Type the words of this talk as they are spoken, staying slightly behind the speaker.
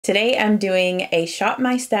Today I'm doing a Shop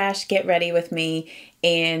My Stash, Get Ready With Me,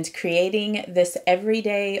 and creating this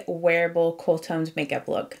everyday wearable cool toned makeup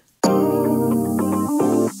look.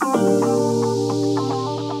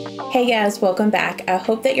 Hey guys, welcome back. I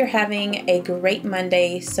hope that you're having a great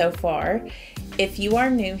Monday so far. If you are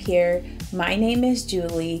new here, my name is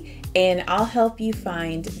Julie and I'll help you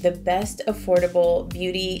find the best affordable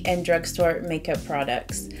beauty and drugstore makeup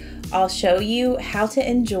products. I'll show you how to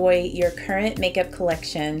enjoy your current makeup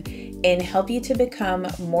collection and help you to become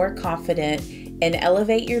more confident and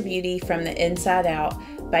elevate your beauty from the inside out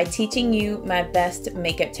by teaching you my best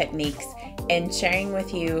makeup techniques and sharing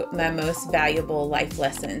with you my most valuable life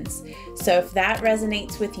lessons. So if that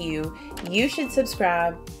resonates with you, you should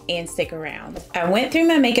subscribe and stick around. I went through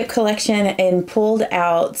my makeup collection and pulled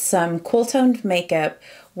out some cool toned makeup.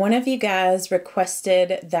 One of you guys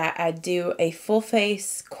requested that I do a full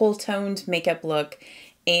face cool toned makeup look,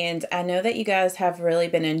 and I know that you guys have really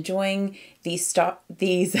been enjoying these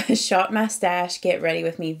Shop My Stash Get Ready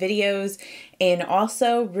With Me videos and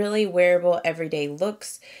also really wearable everyday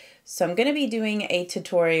looks. So I'm going to be doing a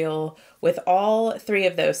tutorial with all three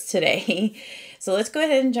of those today. So let's go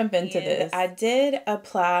ahead and jump into this. I did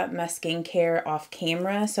apply my skincare off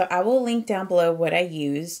camera, so I will link down below what I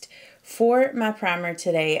used. For my primer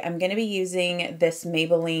today, I'm going to be using this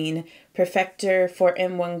Maybelline Perfector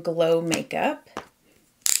 4-in-1 Glow Makeup.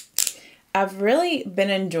 I've really been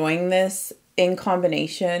enjoying this in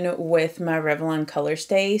combination with my Revlon Color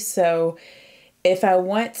Stay, so if I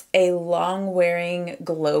want a long wearing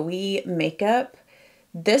glowy makeup,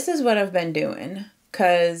 this is what I've been doing,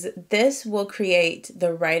 because this will create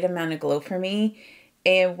the right amount of glow for me.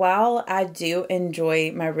 And while I do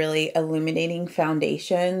enjoy my really illuminating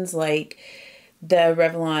foundations like the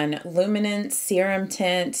Revlon Luminance Serum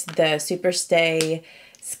Tint, the Super Stay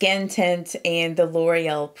Skin Tint, and the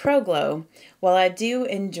L'Oreal Pro Glow, while I do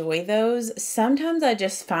enjoy those, sometimes I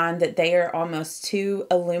just find that they are almost too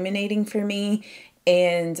illuminating for me,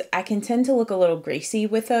 and I can tend to look a little greasy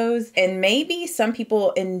with those. And maybe some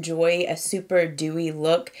people enjoy a super dewy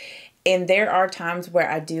look, and there are times where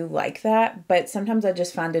I do like that, but sometimes I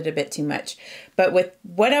just find it a bit too much. But with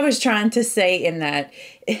what I was trying to say in that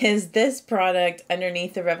is this product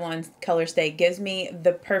underneath the Revlon Color Stay gives me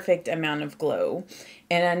the perfect amount of glow,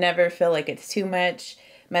 and I never feel like it's too much.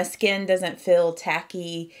 My skin doesn't feel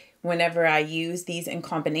tacky whenever I use these in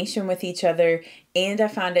combination with each other, and I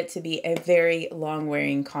find it to be a very long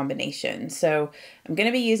wearing combination. So I'm going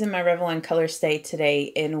to be using my Revlon Color Stay today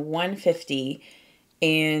in 150,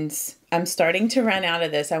 and I'm starting to run out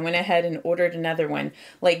of this. I went ahead and ordered another one.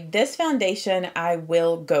 Like, this foundation I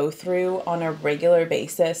will go through on a regular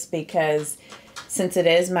basis, because since it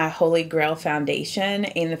is my holy grail foundation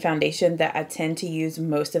and the foundation that I tend to use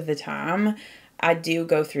most of the time, I do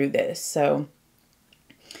go through this. So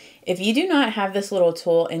if you do not have this little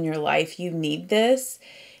tool in your life, you need this.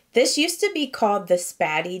 This used to be called the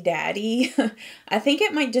Spatty Daddy. I think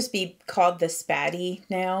it might just be called the Spatty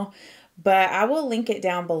now, but I will link it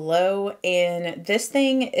down below. And this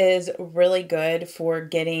thing is really good for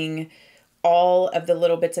getting all of the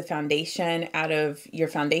little bits of foundation out of your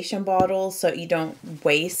foundation bottle, so you don't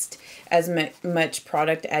waste as much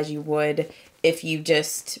product as you would if you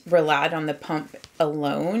just relied on the pump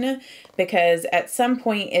alone, because at some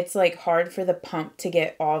point it's like hard for the pump to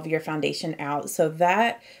get all of your foundation out. So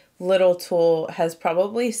that little tool has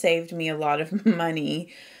probably saved me a lot of money.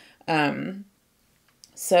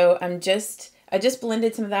 So I just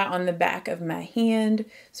blended some of that on the back of my hand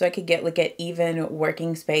so I could get like an even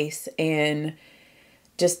working space, and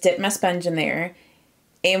just dip my sponge in there.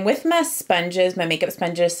 And with my sponges, my makeup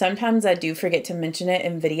sponges, sometimes I do forget to mention it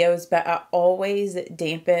in videos, but I always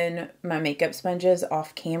dampen my makeup sponges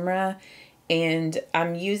off camera. And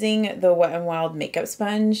I'm using the Wet n Wild makeup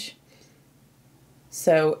sponge.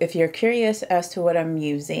 So if you're curious as to what I'm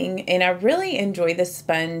using, and I really enjoy this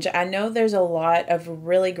sponge. I know there's a lot of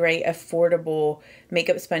really great affordable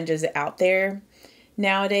makeup sponges out there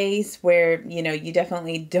nowadays where, you know, you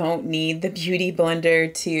definitely don't need the beauty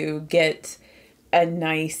blender to get a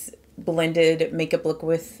nice blended makeup look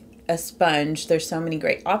with a sponge. There's so many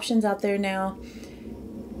great options out there now.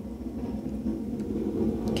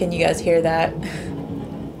 Can you guys hear that?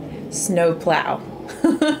 Snow plow.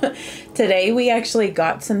 Today we actually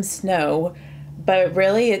got some snow, but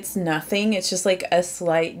really it's nothing. It's just like a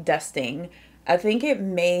slight dusting. I think it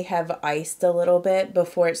may have iced a little bit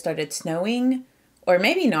before it started snowing, or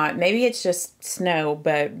maybe not. Maybe it's just snow,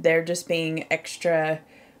 but they're just being extra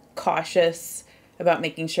cautious about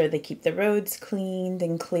making sure they keep the roads cleaned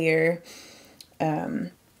and clear.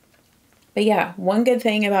 But yeah, one good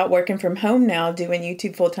thing about working from home now, doing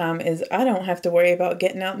YouTube full time, is I don't have to worry about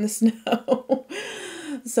getting out in the snow.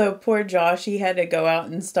 So poor Josh, he had to go out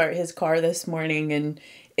and start his car this morning, and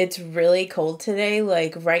it's really cold today.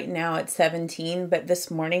 Like right now it's 17, but this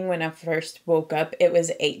morning when I first woke up, it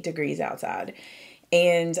was 8 degrees outside.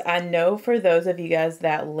 And I know for those of you guys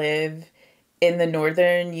that live in the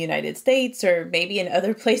northern United States or maybe in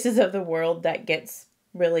other places of the world that gets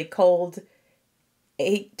really cold,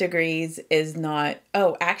 8 degrees is not,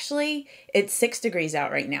 oh, actually, it's 6 degrees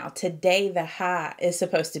out right now. Today, the high is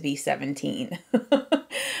supposed to be 17.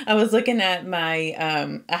 I was looking at my,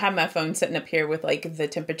 I have my phone sitting up here with like the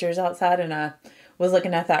temperatures outside, and I was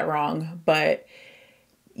looking at that wrong. But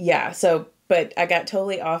yeah, but I got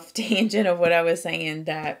totally off tangent of what I was saying,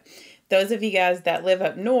 that those of you guys that live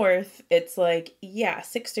up north, it's like, yeah,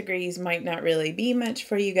 6 degrees might not really be much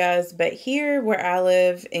for you guys. But here where I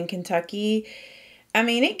live in Kentucky, I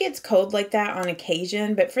mean, it gets cold like that on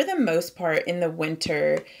occasion, but for the most part in the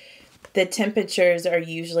winter, the temperatures are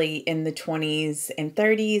usually in the 20s and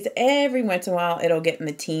 30s. Every once in a while, it'll get in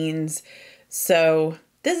the teens. So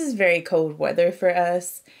this is very cold weather for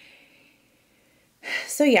us.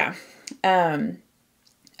 So yeah, I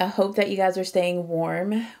hope that you guys are staying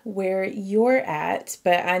warm where you're at,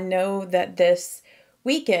 but I know that this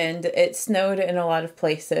weekend it snowed in a lot of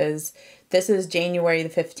places. This is January the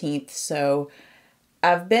 15th, so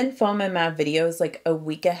I've been filming my videos like a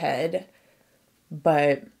week ahead,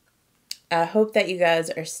 but I hope that you guys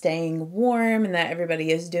are staying warm and that everybody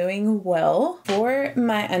is doing well. For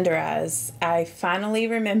my under eyes, I finally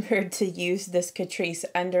remembered to use this Catrice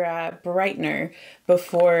under eye brightener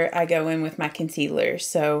before I go in with my concealer.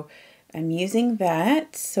 So I'm using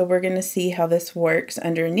that. So we're going to see how this works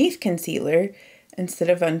underneath concealer instead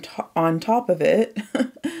of on top of it.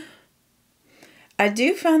 I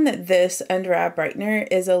do find that this under eye brightener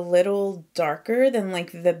is a little darker than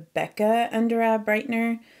like the Becca under eye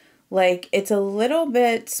brightener. Like it's a little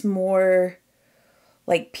bit more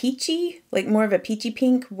like peachy, like more of a peachy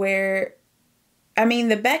pink, where, I mean,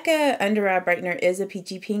 the Becca under eye brightener is a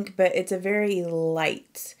peachy pink, but it's a very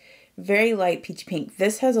light peachy pink.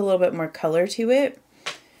 This has a little bit more color to it.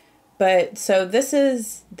 But so this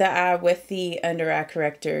is the eye with the under eye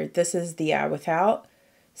corrector. This is the eye without.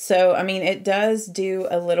 So, I mean, it does do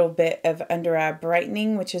a little bit of under eye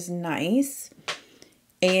brightening, which is nice.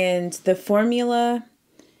 And the formula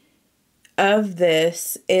of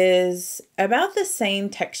this is about the same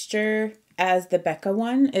texture as the Becca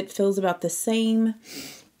one. It feels about the same.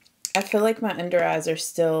 I feel like my under eyes are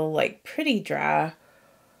still like pretty dry.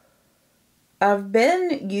 I've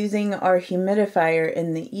been using our humidifier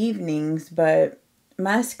in the evenings, but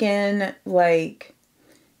my skin like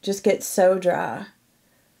just gets so dry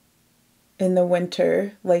in the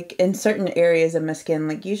winter, like in certain areas of my skin,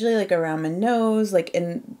 like usually like around my nose, like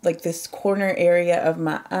in like this corner area of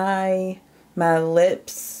my eye, my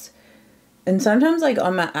lips, and sometimes like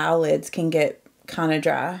on my eyelids can get kind of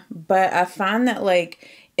dry. But I find that like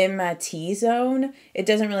in my T-zone, it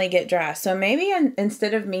doesn't really get dry. So maybe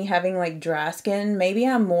instead of me having like dry skin, maybe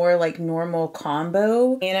I'm more like normal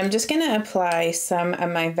combo. And I'm just going to apply some of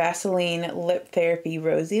my Vaseline Lip Therapy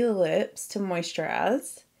Rosy Lips to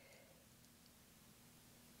moisturize.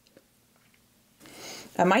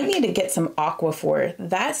 I might need to get some Aquaphor.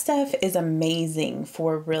 That stuff is amazing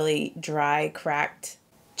for really dry, cracked,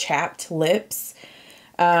 chapped lips.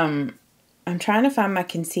 I'm trying to find my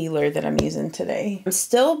concealer that I'm using today. I've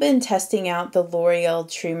still been testing out the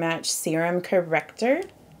L'Oreal True Match Serum Corrector.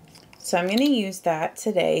 So I'm going to use that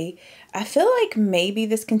today. I feel like maybe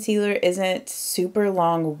this concealer isn't super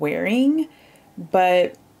long wearing,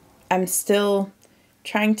 but I'm still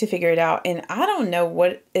trying to figure it out. And I don't know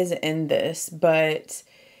what is in this, but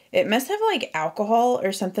it must have like alcohol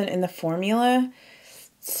or something in the formula.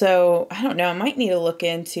 So I don't know. I might need to look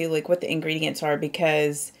into like what the ingredients are,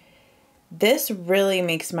 because this really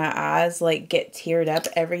makes my eyes like get teared up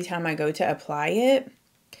every time I go to apply it.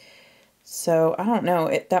 So I don't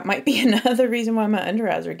know. That might be another reason why my under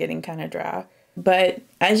eyes are getting kind of dry. But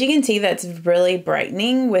as you can see, that's really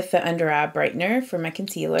brightening with the under eye brightener for my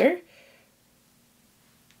concealer.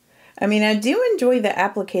 I mean, I do enjoy the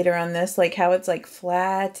applicator on this, like how it's like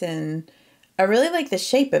flat, and I really like the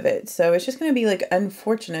shape of it. So it's just going to be like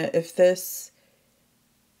unfortunate if this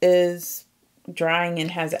is drying and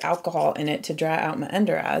has alcohol in it to dry out my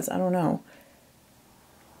under eyes. I don't know.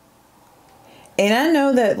 And I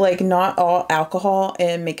know that like not all alcohol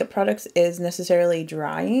in makeup products is necessarily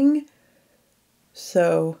drying.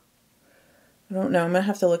 So I don't know. I'm going to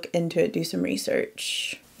have to look into it, do some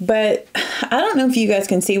research. But I don't know if you guys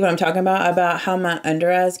can see what I'm talking about how my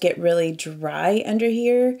under eyes get really dry under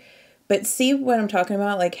here. But see what I'm talking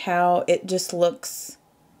about? Like how it just looks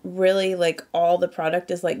really like all the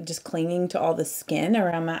product is like just clinging to all the skin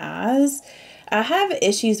around my eyes. I have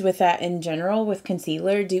issues with that in general with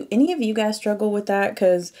concealer. Do any of you guys struggle with that?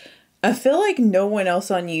 Because I feel like no one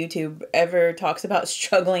else on YouTube ever talks about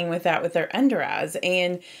struggling with that with their under eyes.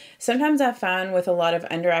 And sometimes I find with a lot of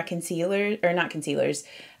under eye concealer, or not concealers,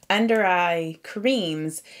 under eye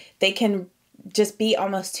creams, they can just be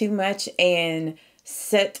almost too much and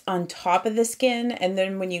sit on top of the skin. And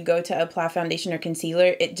then when you go to apply foundation or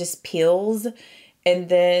concealer, it just peels. And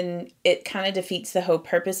then it kind of defeats the whole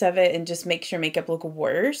purpose of it and just makes your makeup look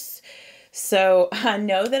worse. So I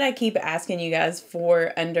know that I keep asking you guys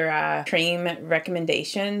for under eye cream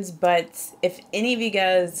recommendations, but if any of you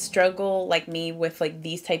guys struggle like me with like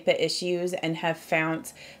these type of issues and have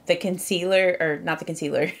found the concealer, or not the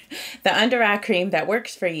concealer, the under eye cream that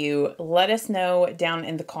works for you, let us know down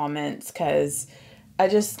in the comments, because I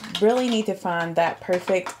just really need to find that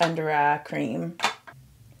perfect under eye cream.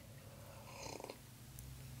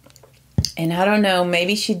 And I don't know,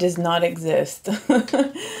 maybe she does not exist.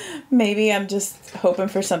 Maybe I'm just hoping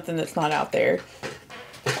for something that's not out there.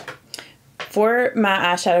 For my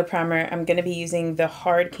eyeshadow primer, I'm going to be using the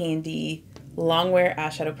Hard Candy Longwear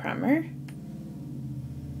Eyeshadow Primer.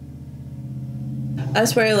 I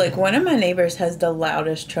swear, like, one of my neighbors has the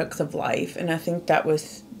loudest trucks of life, and I think that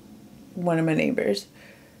was one of my neighbors.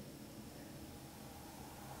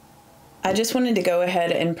 I just wanted to go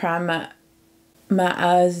ahead and prime my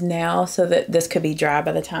eyes now so that this could be dry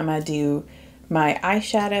by the time I do my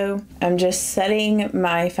eyeshadow. I'm just setting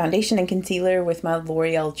my foundation and concealer with my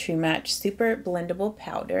L'Oreal True Match Super Blendable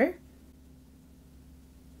Powder.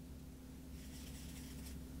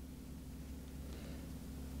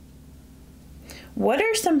 What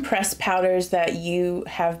are some pressed powders that you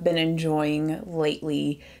have been enjoying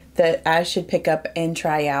lately that I should pick up and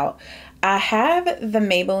try out? I have the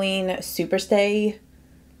Maybelline Superstay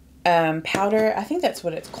powder. I think that's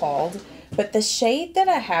what it's called. But the shade that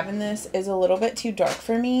I have in this is a little bit too dark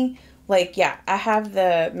for me. Like, yeah, I have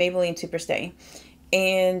the Maybelline Superstay.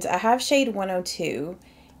 And I have shade 102.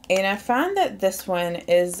 And I find that this one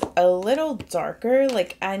is a little darker.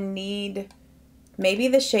 Like, I need maybe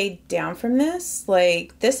the shade down from this.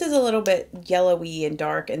 Like, this is a little bit yellowy and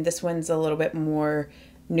dark. And this one's a little bit more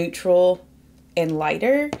neutral and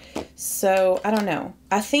lighter. So I don't know.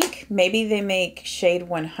 I think maybe they make shade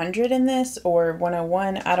 100 in this, or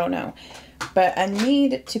 101. I don't know, but I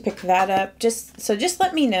need to pick that up. Just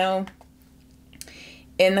let me know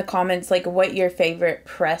in the comments like what your favorite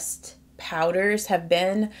pressed powders have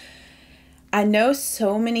been. I know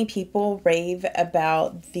so many people rave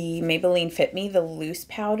about the Maybelline Fit Me, the loose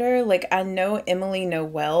powder. Like, I know Emily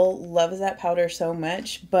Noel loves that powder so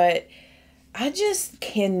much, but I just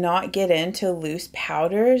cannot get into loose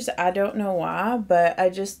powders. I don't know why, but I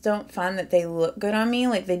just don't find that they look good on me.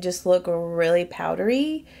 Like, they just look really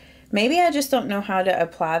powdery. Maybe I just don't know how to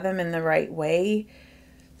apply them in the right way.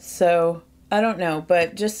 So, I don't know,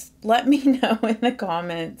 but just let me know in the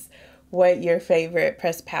comments what your favorite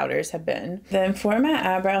pressed powders have been. Then for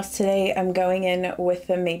my eyebrows today, I'm going in with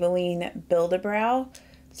the Maybelline Build-A-Brow.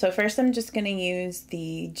 So first I'm just going to use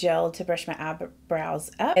the gel to brush my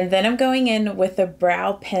eyebrows up. And then I'm going in with the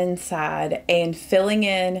brow pen side and filling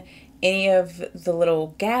in any of the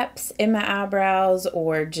little gaps in my eyebrows,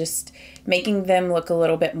 or just making them look a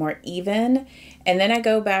little bit more even. And then I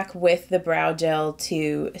go back with the brow gel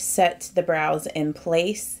to set the brows in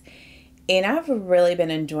place. And I've really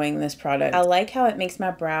been enjoying this product. I like how it makes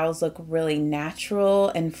my brows look really natural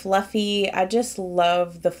and fluffy. I just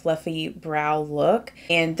love the fluffy brow look.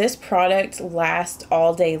 And this product lasts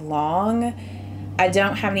all day long. I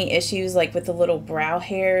don't have any issues like with the little brow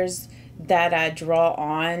hairs that I draw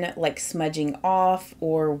on, like smudging off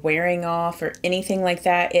or wearing off or anything like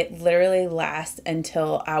that. It literally lasts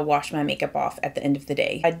until I wash my makeup off at the end of the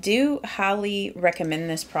day. I do highly recommend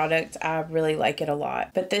this product. I really like it a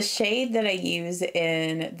lot. But the shade that I use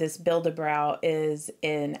in this Build-A-Brow is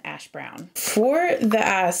in Ash Brown. For the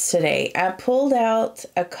eyes today, I pulled out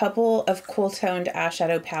a couple of cool toned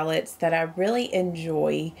eyeshadow palettes that I really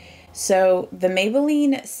enjoy. So the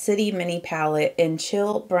Maybelline City Mini Palette in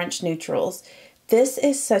Chill Brunch Neutrals. This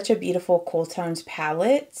is such a beautiful cool tones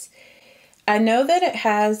palette. I know that it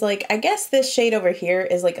has like, I guess this shade over here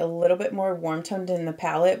is like a little bit more warm toned in the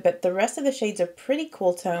palette, but the rest of the shades are pretty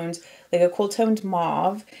cool tones, like a cool toned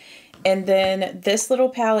mauve. And then this little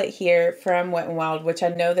palette here from Wet n Wild, which I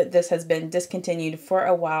know that this has been discontinued for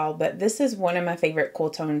a while, but this is one of my favorite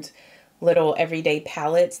cool toned little everyday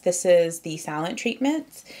palettes. This is the Silent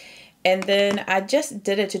Treatment. And then I just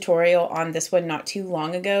did a tutorial on this one not too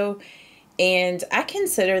long ago, And I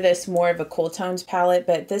consider this more of a cool tones palette,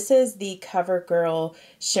 but this is the CoverGirl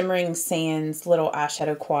Shimmering Sands little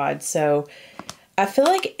eyeshadow quad. So I feel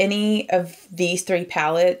like any of these three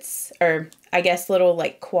palettes, or I guess little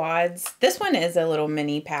like quads, this one is a little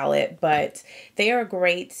mini palette, but they are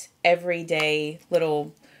great everyday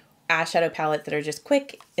little eyeshadow palette that are just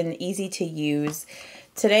quick and easy to use.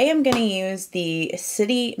 Today I'm going to use the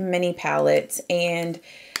City Mini Palette, and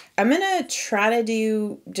I'm going to try to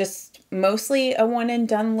do just mostly a one and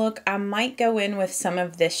done look. I might go in with some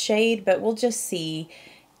of this shade, but we'll just see.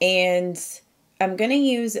 And I'm going to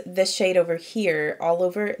use this shade over here all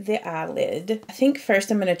over the eyelid. I think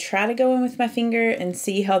first I'm going to try to go in with my finger and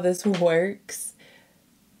see how this works.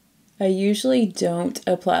 I usually don't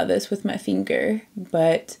apply this with my finger,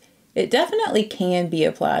 but it definitely can be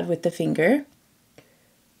applied with the finger.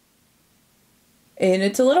 And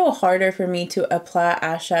it's a little harder for me to apply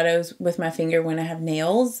eyeshadows with my finger when I have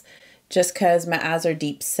nails, just because my eyes are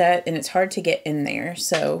deep set and it's hard to get in there.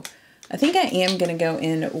 So I think I am going to go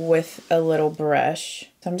in with a little brush.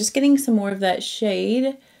 So I'm just getting some more of that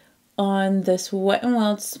shade on this Wet n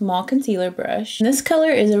Wild small concealer brush. And this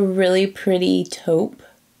color is a really pretty taupe,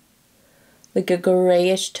 like a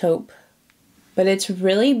grayish taupe. But it's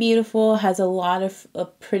really beautiful, has a lot of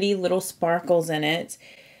pretty little sparkles in it.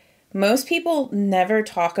 Most people never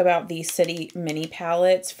talk about these City Mini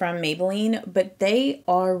palettes from Maybelline, but they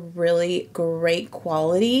are really great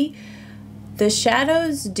quality. The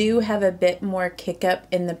shadows do have a bit more kick up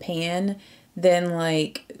in the pan than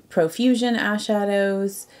like Profusion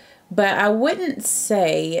eyeshadows, but I wouldn't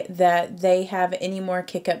say that they have any more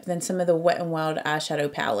kick up than some of the Wet n Wild eyeshadow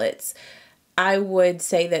palettes. I would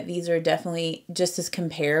say that these are definitely just as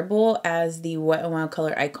comparable as the Wet n Wild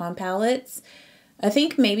Color Icon palettes. I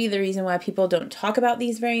think maybe the reason why people don't talk about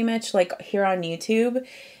these very much, like here on YouTube,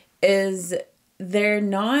 is they're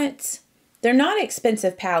not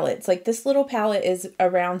expensive palettes. Like this little palette is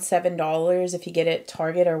around $7 if you get it at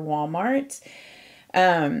Target or Walmart.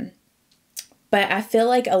 But I feel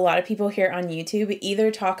like a lot of people here on YouTube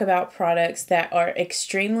either talk about products that are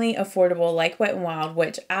extremely affordable, like Wet n Wild,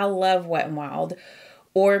 which I love Wet n Wild,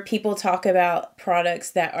 or people talk about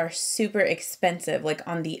products that are super expensive, like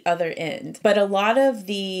on the other end. But a lot of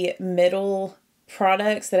the middle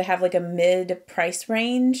products that have like a mid price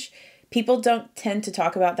range, people don't tend to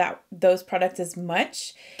talk about those products as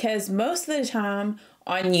much, because most of the time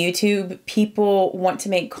on YouTube, people want to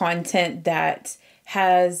make content that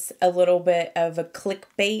has a little bit of a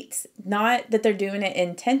clickbait. Not that they're doing it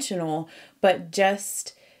intentional, but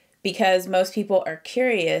just because most people are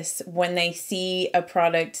curious when they see a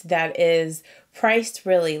product that is priced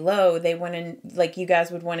really low. They want to, like, you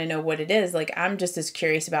guys would want to know what it is. Like, I'm just as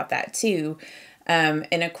curious about that too.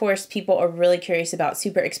 And of course, people are really curious about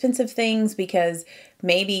super expensive things because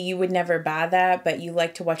maybe you would never buy that, but you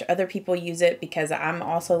like to watch other people use it, because I'm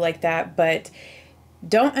also like that. But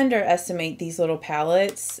don't underestimate these little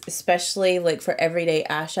palettes, especially like for everyday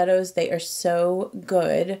eyeshadows. They are so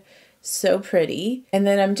good. So pretty. And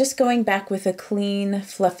then I'm just going back with a clean,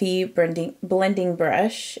 fluffy blending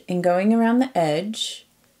brush and going around the edge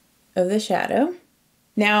of the shadow.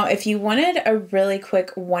 Now, if you wanted a really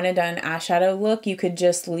quick one and done eyeshadow look, you could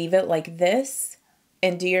just leave it like this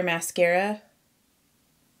and do your mascara.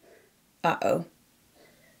 Uh-oh.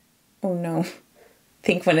 Oh no. I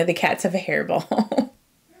think one of the cats have a hairball.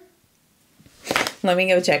 Let me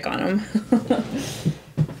go check on him.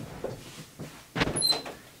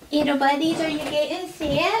 Little buddies, are you getting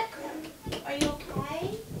sick? Are you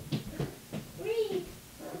okay? Breathe.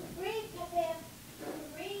 Breathe, Peppa.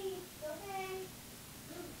 Breathe. Okay.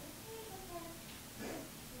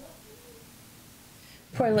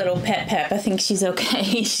 Poor little Pep. I think she's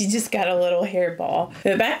okay. She just got a little hairball.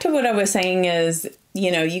 But back to what I was saying is,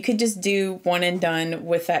 you know, you could just do one and done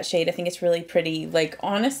with that shade. I think it's really pretty. Like,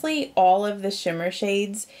 honestly, all of the shimmer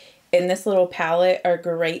shades in this little palette are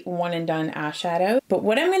great one and done eyeshadow. But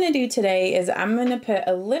what I'm going to do today is I'm going to put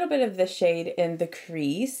a little bit of this shade in the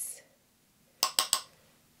crease,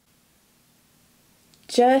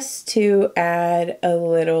 just to add a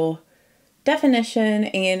little definition.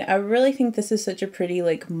 And I really think this is such a pretty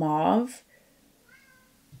like mauve.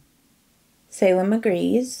 Salem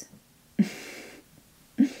agrees.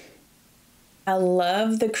 I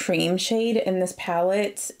love the cream shade in this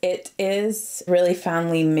palette. It is really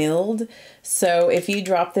finely milled. So if you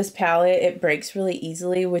drop this palette, it breaks really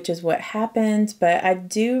easily, which is what happened. But I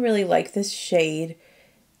do really like this shade.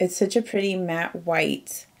 It's such a pretty matte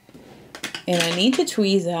white. And I need to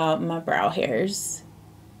tweeze out my brow hairs.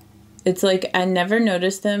 It's like I never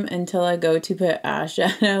notice them until I go to put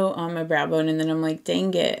eyeshadow on my brow bone. And then I'm like,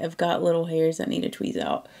 dang it, I've got little hairs I need to tweeze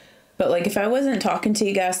out. But like if I wasn't talking to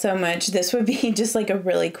you guys so much, this would be just like a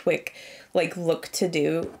really quick like look to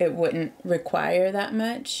do. It wouldn't require that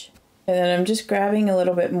much. And then I'm just grabbing a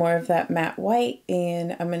little bit more of that matte white,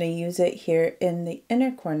 and I'm going to use it here in the inner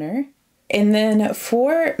corner. And then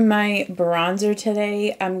for my bronzer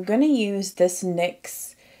today, I'm going to use this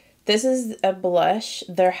NYX. This is a blush,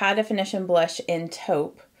 their high definition blush in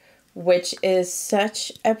taupe, which is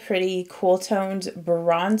such a pretty cool toned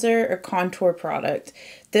bronzer or contour product.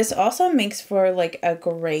 This also makes for like a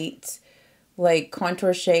great like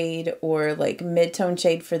contour shade or like mid-tone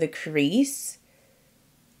shade for the crease.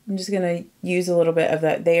 I'm just going to use a little bit of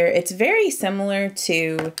that there. It's very similar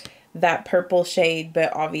to that purple shade,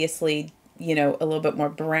 but obviously, you know, a little bit more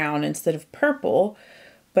brown instead of purple.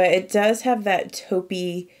 But it does have that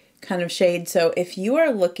taupey kind of shade. So if you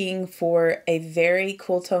are looking for a very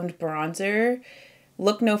cool toned bronzer,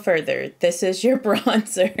 look no further. This is your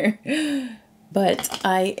bronzer. But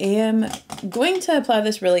I am going to apply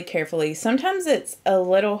this really carefully. Sometimes it's a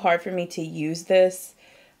little hard for me to use this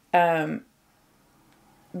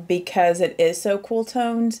because it is so cool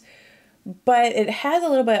toned, but it has a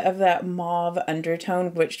little bit of that mauve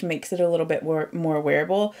undertone, which makes it a little bit more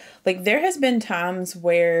wearable. Like there has been times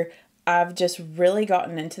where I've just really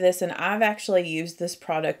gotten into this, and I've actually used this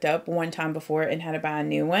product up one time before and had to buy a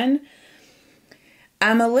new one.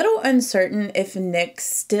 I'm a little uncertain if NYX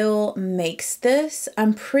still makes this.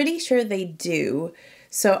 I'm pretty sure they do.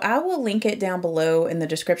 So I will link it down below in the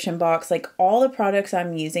description box. Like all the products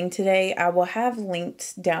I'm using today, I will have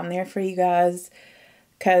linked down there for you guys,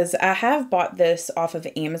 because I have bought this off of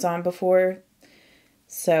Amazon before.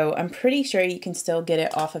 So I'm pretty sure you can still get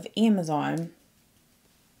it off of Amazon.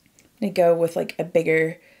 I'm going to go with like a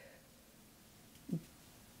bigger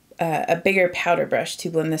powder brush to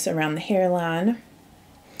blend this around the hairline.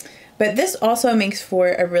 But this also makes for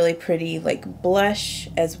a really pretty like blush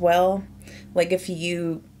as well. Like if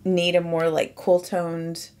you need a more like cool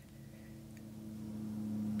toned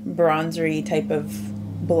bronzery type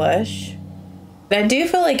of blush. But I do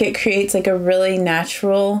feel like it creates like a really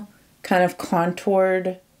natural kind of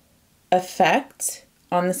contoured effect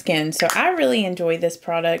on the skin. So I really enjoy this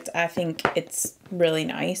product. I think it's really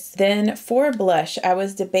nice. Then for blush, I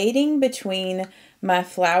was debating between my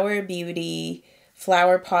Flower Beauty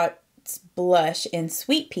Flower Pot blush in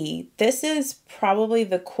Sweet Pea. This is probably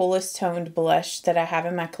the coolest toned blush that I have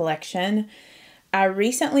in my collection. I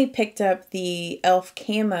recently picked up the e.l.f.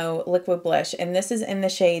 Camo liquid blush, and this is in the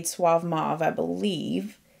shade Suave Mauve, I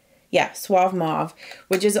believe. Yeah, Suave Mauve,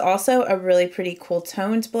 which is also a really pretty cool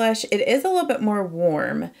toned blush. It is a little bit more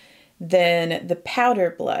warm than the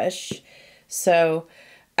powder blush. So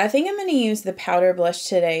I think I'm going to use the powder blush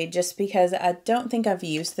today just because I don't think I've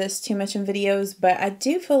used this too much in videos, but I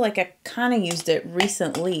do feel like I kind of used it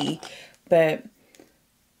recently. But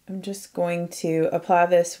I'm just going to apply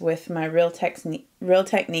this with my Real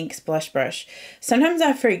Techniques blush brush. Sometimes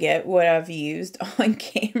I forget what I've used on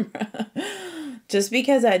camera just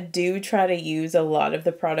because I do try to use a lot of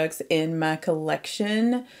the products in my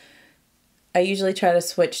collection. I usually try to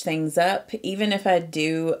switch things up. Even if I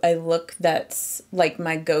do a look that's like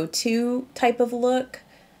my go-to type of look,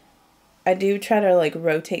 I do try to like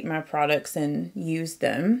rotate my products and use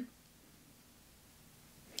them.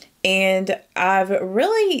 And I've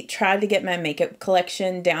really tried to get my makeup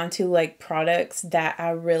collection down to like products that I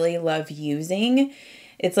really love using.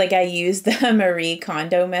 It's like I use the Marie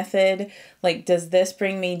Kondo method. Like, does this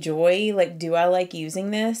bring me joy? Like, do I like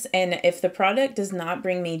using this? And if the product does not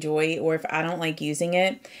bring me joy, or if I don't like using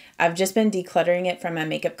it, I've just been decluttering it from my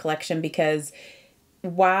makeup collection, because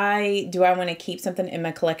why do I want to keep something in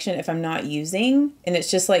my collection if I'm not using? And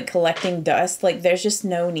it's just like collecting dust. Like, there's just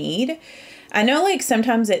no need. I know like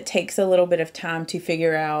sometimes it takes a little bit of time to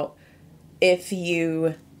figure out if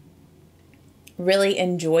you really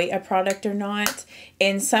enjoy a product or not.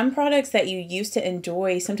 And some products that you used to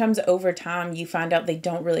enjoy, sometimes over time you find out they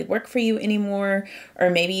don't really work for you anymore, or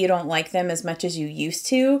maybe you don't like them as much as you used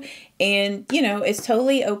to. And you know, it's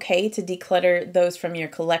totally okay to declutter those from your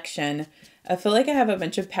collection. I feel like I have a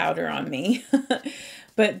bunch of powder on me.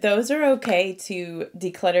 But those are okay to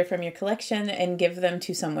declutter from your collection and give them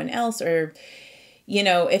to someone else, or you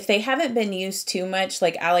know, if they haven't been used too much,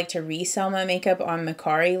 like I like to resell my makeup on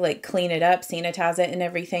Mercari, like clean it up, sanitize it and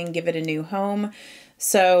everything, give it a new home.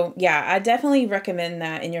 So yeah, I definitely recommend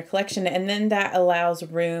that in your collection. And then that allows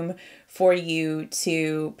room for you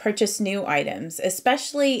to purchase new items,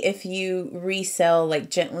 especially if you resell like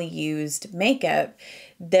gently used makeup.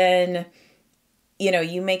 Then you know,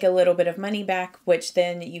 you make a little bit of money back, which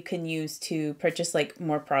then you can use to purchase like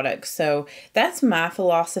more products. So that's my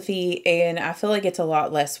philosophy, and I feel like it's a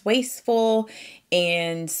lot less wasteful,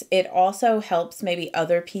 and it also helps maybe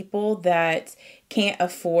other people that can't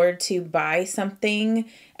afford to buy something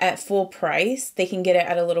at full price. They can get it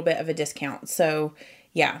at a little bit of a discount. So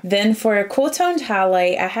yeah. Then for a cool toned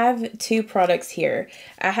highlight, I have two products here.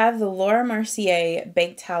 I have the Laura Mercier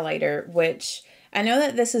Baked Highlighter, which I know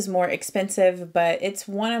that this is more expensive, but it's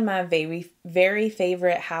one of my very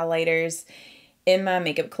favorite highlighters in my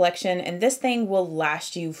makeup collection. And this thing will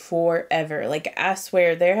last you forever. Like, I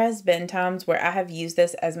swear there has been times where I have used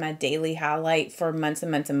this as my daily highlight for months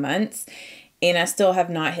and months and months, and I still have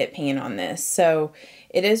not hit pan on this. So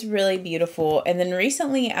it is really beautiful. And then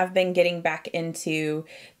recently I've been getting back into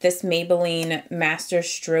this Maybelline Master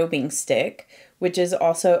Strobing Stick, which is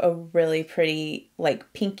also a really pretty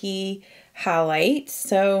like pinky highlight.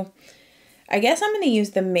 So I guess I'm going to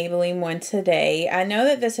use the Maybelline one today. I know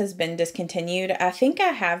that this has been discontinued. I think I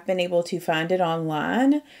have been able to find it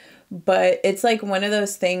online, but it's like one of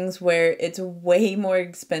those things where it's way more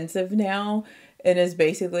expensive now and is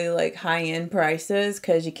basically like high-end prices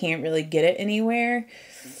because you can't really get it anywhere.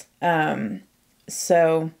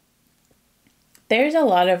 So there's a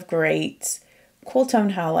lot of great cool tone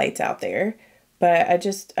highlights out there, but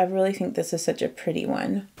I really think this is such a pretty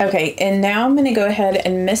one. Okay, and now I'm gonna go ahead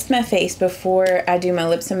and mist my face before I do my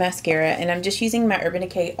lips and mascara, and I'm just using my Urban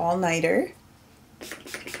Decay All Nighter.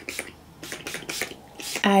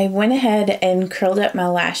 I went ahead and curled up my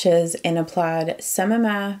lashes and applied some of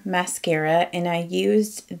my mascara, and I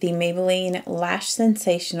used the Maybelline Lash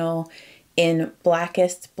Sensational in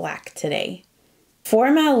Blackest Black today.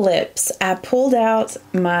 For my lips, I pulled out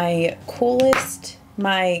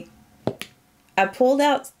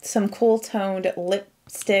some cool toned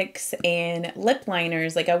lipsticks and lip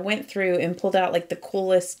liners. Like, I went through and pulled out like the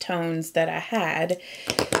coolest tones that I had.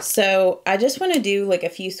 So I just want to do like a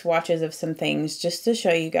few swatches of some things just to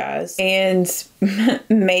show you guys. And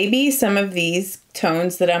maybe some of these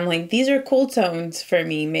tones that I'm like, these are cool tones for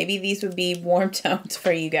me, maybe these would be warm tones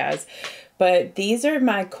for you guys. But these are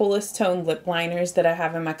my coolest tone lip liners that I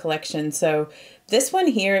have in my collection. So this one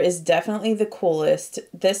here is definitely the coolest.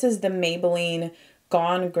 This is the Maybelline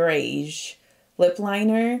Gone Greige lip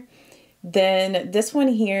liner. Then this one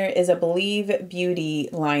here is a Believe Beauty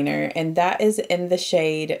liner, and that is in the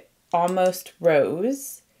shade Almost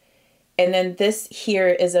Rose. And then this here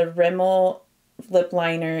is a Rimmel lip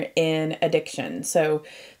liner in Addiction. So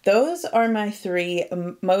those are my three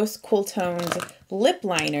most cool toned lip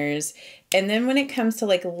liners. And then when it comes to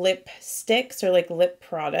like lipsticks or like lip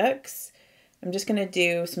products, I'm just gonna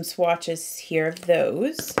do some swatches here of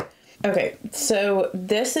those. Okay, so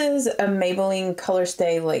this is a Maybelline Color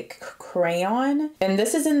Stay like crayon, and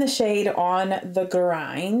this is in the shade On the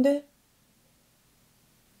Grind.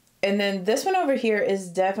 And then this one over here is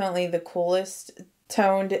definitely the coolest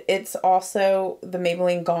toned. It's also the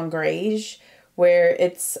Maybelline Gone Greige, where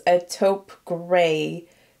it's a taupe gray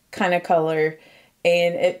kind of color,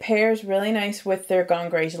 and it pairs really nice with their Gone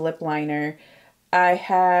Greige lip liner. I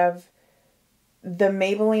have the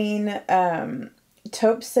Maybelline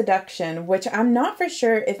Taupe Seduction, which I'm not for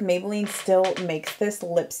sure if Maybelline still makes this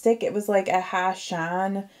lipstick. It was like a high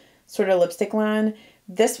shine sort of lipstick line.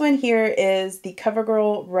 This one here is the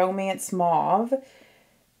CoverGirl Romance Mauve.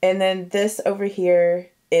 And then this over here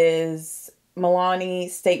is Milani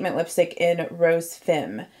Statement Lipstick in Rose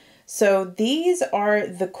Femme. So these are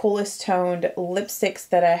the coolest toned lipsticks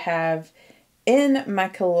that I have in my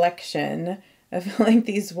collection. I feel like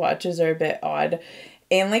these swatches are a bit odd.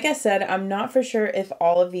 And like I said, I'm not for sure if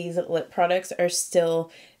all of these lip products are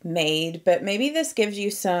still made, but maybe this gives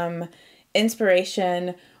you some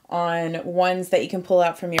inspiration on ones that you can pull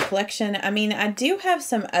out from your collection. I mean, I do have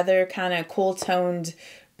some other kind of cool toned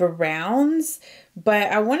browns,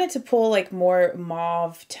 but I wanted to pull like more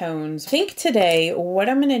mauve tones. I think today what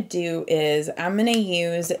I'm going to do is I'm going to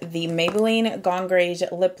use the Maybelline Gone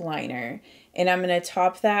Greige lip liner, and I'm going to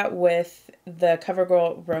top that with the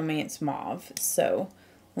CoverGirl Romance Mauve. So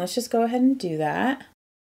let's just go ahead and do that.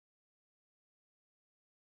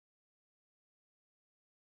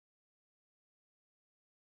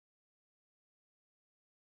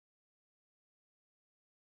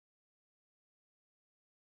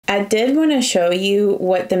 I did want to show you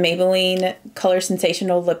what the Maybelline Color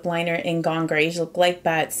Sensational lip liner in Gone Greige looked like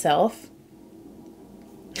by itself.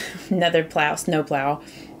 Another plow, snow plow.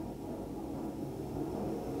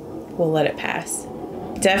 We'll let it pass.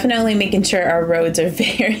 Definitely making sure our roads are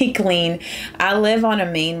very clean. I live on a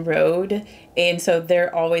main road, and so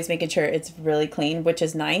they're always making sure it's really clean, which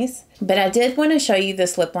is nice. But I did want to show you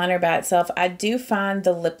this lip liner by itself. I do find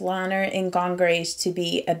the lip liner in Gone Grace to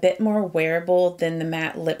be a bit more wearable than the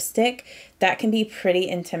matte lipstick. That can be pretty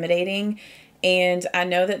intimidating. And I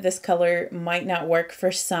know that this color might not work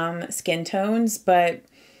for some skin tones, but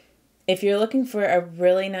if you're looking for a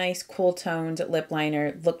really nice cool toned lip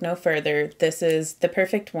liner, look no further. This is the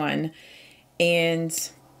perfect one. And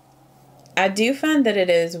I do find that it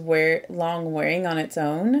is long wearing on its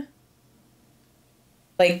own.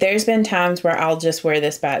 Like, there's been times where I'll just wear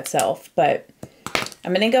this by itself, but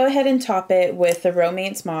I'm going to go ahead and top it with the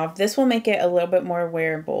Romance Mauve. This will make it a little bit more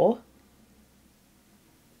wearable.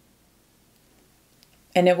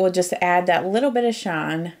 And it will just add that little bit of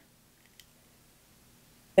shine.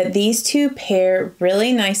 But these two pair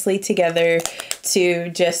really nicely together to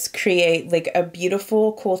just create like a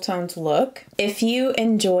beautiful cool toned look. If you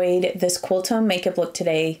enjoyed this cool tone makeup look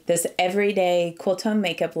today, this everyday cool tone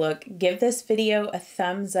makeup look, give this video a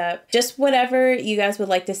thumbs up. Just whatever you guys would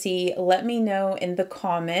like to see, let me know in the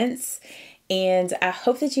comments. And I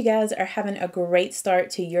hope that you guys are having a great start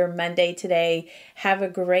to your Monday today. Have a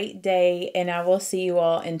great day, and I will see you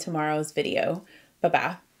all in tomorrow's video.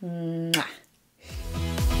 Bye-bye. Mwah.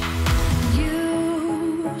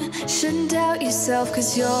 Shouldn't doubt yourself,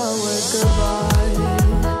 'cause you're a work of art.